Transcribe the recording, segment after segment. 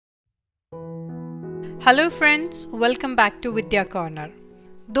Hello friends, welcome back to Vidya corner.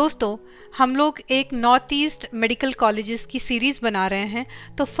 दोस्तों, हम लोग एक नॉर्थ ईस्ट मेडिकल कॉलेजेस की सीरीज़ बना रहे हैं।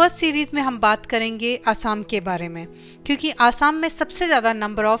 तो फर्स्ट सीरीज़ में हम बात करेंगे आसाम के बारे में, क्योंकि आसाम में सबसे ज़्यादा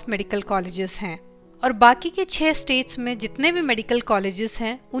नंबर ऑफ मेडिकल कॉलेजेस हैं और बाकी के 6 स्टेट्स में जितने भी मेडिकल कॉलेजेस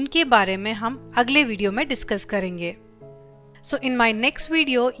हैं उनके बारे में हम अगले वीडियो में डिस्कस करेंगे। So in my next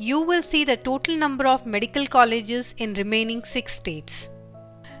video, you will see the total number of medical colleges in remaining 6 states.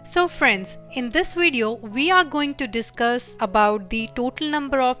 So friends, in this video, we are going to discuss about the total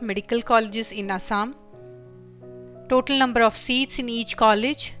number of medical colleges in Assam, total number of seats in each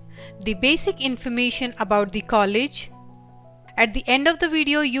college, the basic information about the college. At the end of the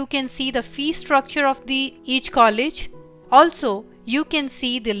video, you can see the fee structure of each college. Also, you can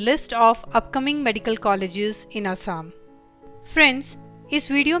see the list of upcoming medical colleges in Assam. Friends, इस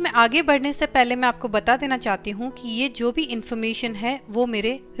video में आगे बढ़ने से पहले मैं आपको बता देना चाहती हूँ कि ये जो भी इंफॉर्मेशन है वो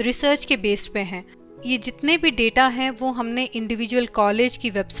मेरे रिसर्च के बेस पे हैं। ये जितने भी डेटा हैं वो हमने इंडिविजुअल कॉलेज की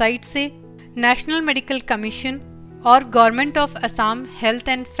वेबसाइट से, नेशनल मेडिकल कमीशन और government of Assam health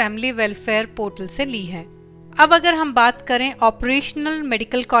and family welfare portal से ली है। अब अगर हम बात करें ऑपरेशनल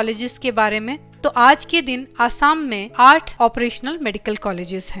मेडिकल कॉलेजेस के बारे में, तो आज के दिन आसाम में 8 ऑपरेशनल मेडिकल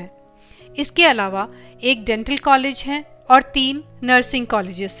कॉलेजेस हैं। इसके अलावा एक डेंटल कॉलेज है और 3 नर्सिंग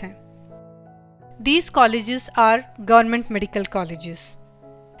कॉलेजेस हैं। These colleges are government medical colleges.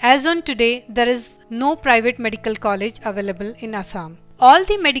 As on today, there is no private medical college available in Assam. All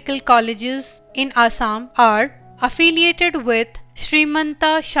the medical colleges in Assam are affiliated with Srimanta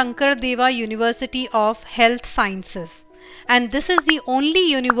Shankardeva University of Health Sciences, and this is the only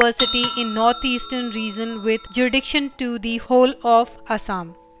university in northeastern region with jurisdiction to the whole of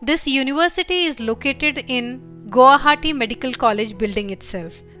Assam. This university is located in Gauhati Medical College building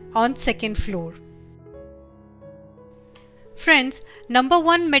itself on 2nd floor. Friends, number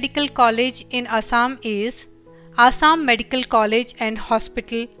 1 medical college in Assam is Assam Medical College and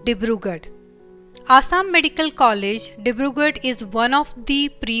Hospital, Dibrugarh. Assam Medical College, Dibrugarh is one of the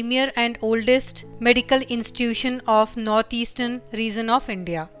premier and oldest medical institution of northeastern region of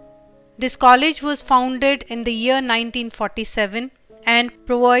India. This college was founded in the year 1947 and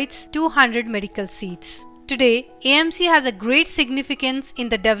provides 200 medical seats. Today, AIIMS has a great significance in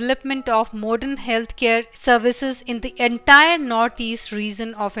the development of modern healthcare services in the entire northeast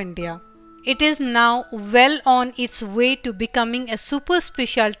region of India. It is now well on its way to becoming a super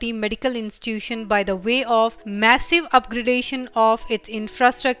specialty medical institution by the way of massive upgradation of its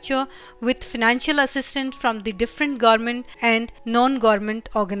infrastructure with financial assistance from the different government and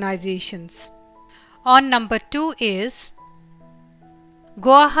non-government organizations. On number 2 is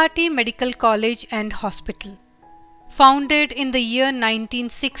Gauhati Medical College and Hospital, founded in the year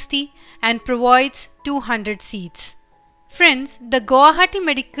 1960 and provides 200 seats. Friends, the Gauhati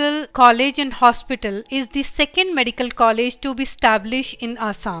Medical College and Hospital is the second medical college to be established in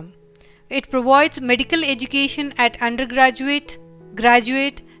Assam. It provides medical education at undergraduate,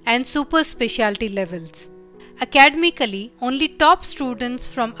 graduate and super specialty levels. Academically, only top students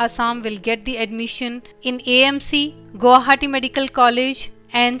from Assam will get the admission in AMC, Gauhati Medical College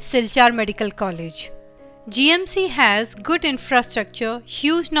and Silchar Medical College. GMC has good infrastructure,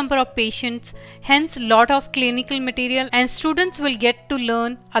 huge number of patients, hence lot of clinical material and students will get to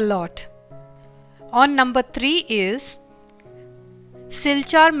learn a lot. On number 3 is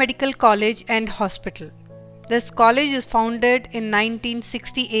Silchar Medical College and Hospital. This college is founded in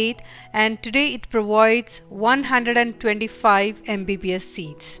 1968 and today it provides 125 MBBS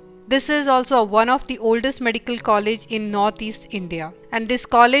seats. This is also one of the oldest medical college in northeast India, and this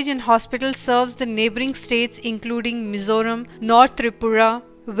college and hospital serves the neighboring states including Mizoram, North Tripura,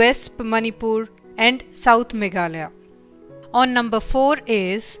 West Manipur and South Meghalaya. On number 4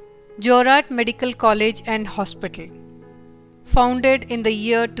 is Jorhat Medical College and Hospital, founded in the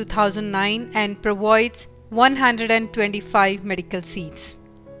year 2009 and provides 125 medical seats.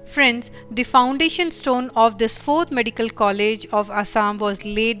 Friends, the foundation stone of this 4th medical college of Assam was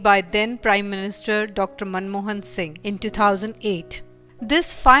laid by then Prime Minister Dr. Manmohan Singh in 2008.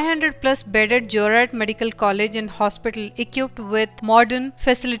 This 500 plus bedded Jorhat Medical College and Hospital equipped with modern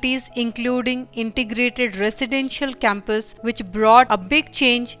facilities including integrated residential campus which brought a big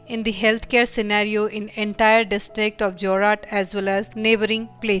change in the healthcare scenario in entire district of Jorhat as well as neighboring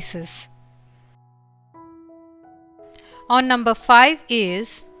places. On number 5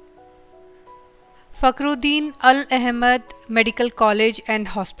 is Fakhruddin Al Ahmed Medical College and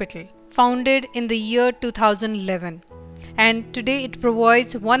Hospital, founded in the year 2011 and today it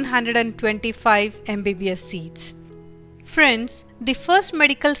provides 125 MBBS seats. Friends, the first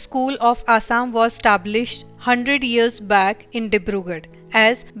medical school of Assam was established 100 years back in Dibrugarh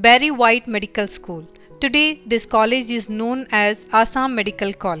as Barry White Medical School. Today, this college is known as Assam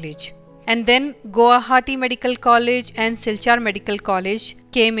Medical College. And then Gauhati Medical College and Silchar Medical College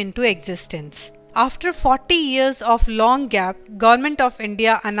came into existence. After 40 years of long gap, Government of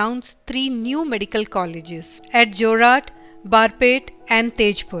India announced 3 new medical colleges at Jorhat, Barpeta and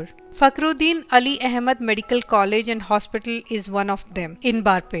Tezpur. Fakhruddin Ali Ahmed Medical College and Hospital is one of them in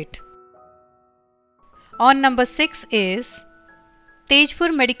Barpeta. On number 6 is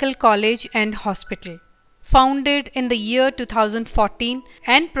Tezpur Medical College and Hospital, founded in the year 2014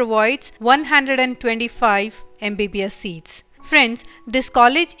 and provides 125 MBBS seats. Friends, this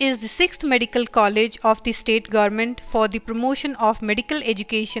college is the 6th medical college of the state government for the promotion of medical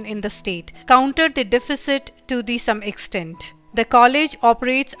education in the state, countered the deficit to some extent. The college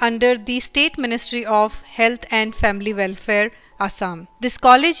operates under the State Ministry of Health and Family Welfare, Assam. This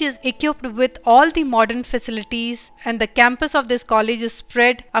college is equipped with all the modern facilities and the campus of this college is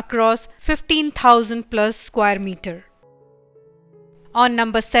spread across 15,000 plus square meter. On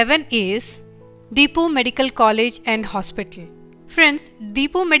number 7 is Diphu Medical College and Hospital. Friends,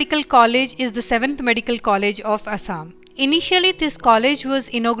 Diphu Medical College is the 7th medical college of Assam. Initially, this college was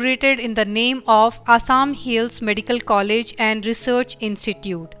inaugurated in the name of Assam Medical College and Research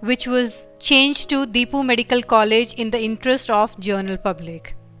Institute, which was changed to Diphu Medical College in the interest of general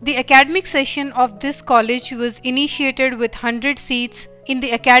public. The academic session of this college was initiated with 100 seats in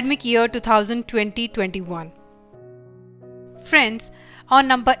the academic year 2020-21. Friends, on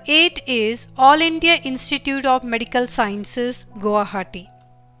number 8 is All India Institute of Medical Sciences, Guwahati.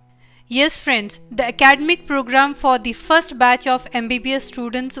 Yes friends, the academic program for the first batch of MBBS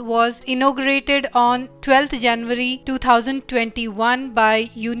students was inaugurated on 12th January 2021 by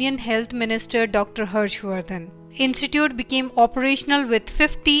Union Health Minister Dr. Harshvardhan. Institute became operational with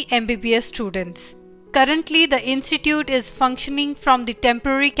 50 MBBS students. Currently, the institute is functioning from the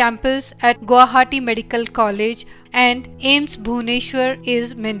temporary campus at Gauhati Medical College and AIIMS Bhubaneswar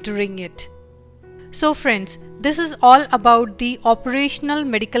is mentoring it. So friends, this is all about the operational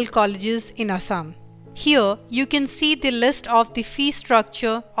medical colleges in Assam. Here you can see the list of the fee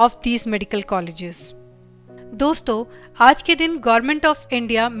structure of these medical colleges. दोस्तों, आज के दिन government of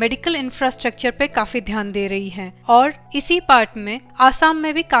India medical infrastructure पे काफ़ी ध्यान दे रही है और इसी पार्ट में आसाम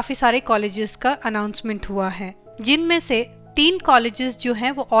में भी काफ़ी सारे कॉलेजेस का अनाउंसमेंट हुआ है, जिनमें से 3 कॉलेजेस जो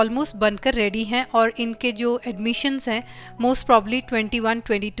हैं वो ऑलमोस्ट बनकर रेडी हैं और इनके जो एडमिशन्स हैं मोस्ट प्रॉब्ली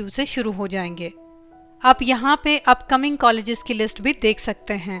 21-22 से शुरू हो जाएंगे। आप यहाँ पे अपकमिंग कॉलेजेस की लिस्ट भी देख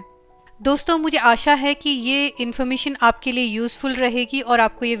सकते हैं। दोस्तों, मुझे आशा है कि ये इन्फॉर्मेशन आपके लिए यूज़फुल रहेगी और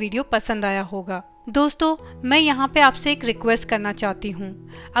आपको ये वीडियो पसंद आया होगा। दोस्तों, मैं यहाँ पे आपसे एक रिक्वेस्ट करना चाहती हूँ,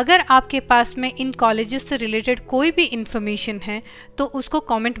 अगर आपके पास में इन कॉलेजेस से रिलेटेड कोई भी इन्फॉर्मेशन है तो उसको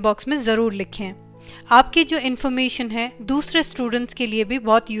कमेंट बॉक्स में ज़रूर लिखें। आपकी जो इन्फॉर्मेशन है दूसरे स्टूडेंट्स के लिए भी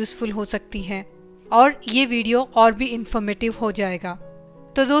बहुत यूज़फुल हो सकती है और ये वीडियो और भी इन्फॉर्मेटिव हो जाएगा।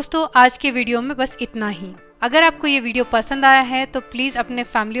 तो दोस्तों, आज के वीडियो में बस इतना ही। अगर आपको ये वीडियो पसंद आया है तो प्लीज़ अपने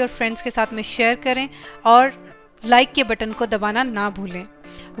फैमिली और फ्रेंड्स के साथ में शेयर करें और लाइक के बटन को दबाना ना भूलें।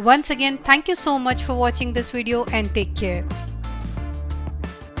 Once again, thank you so much for watching this video and take care.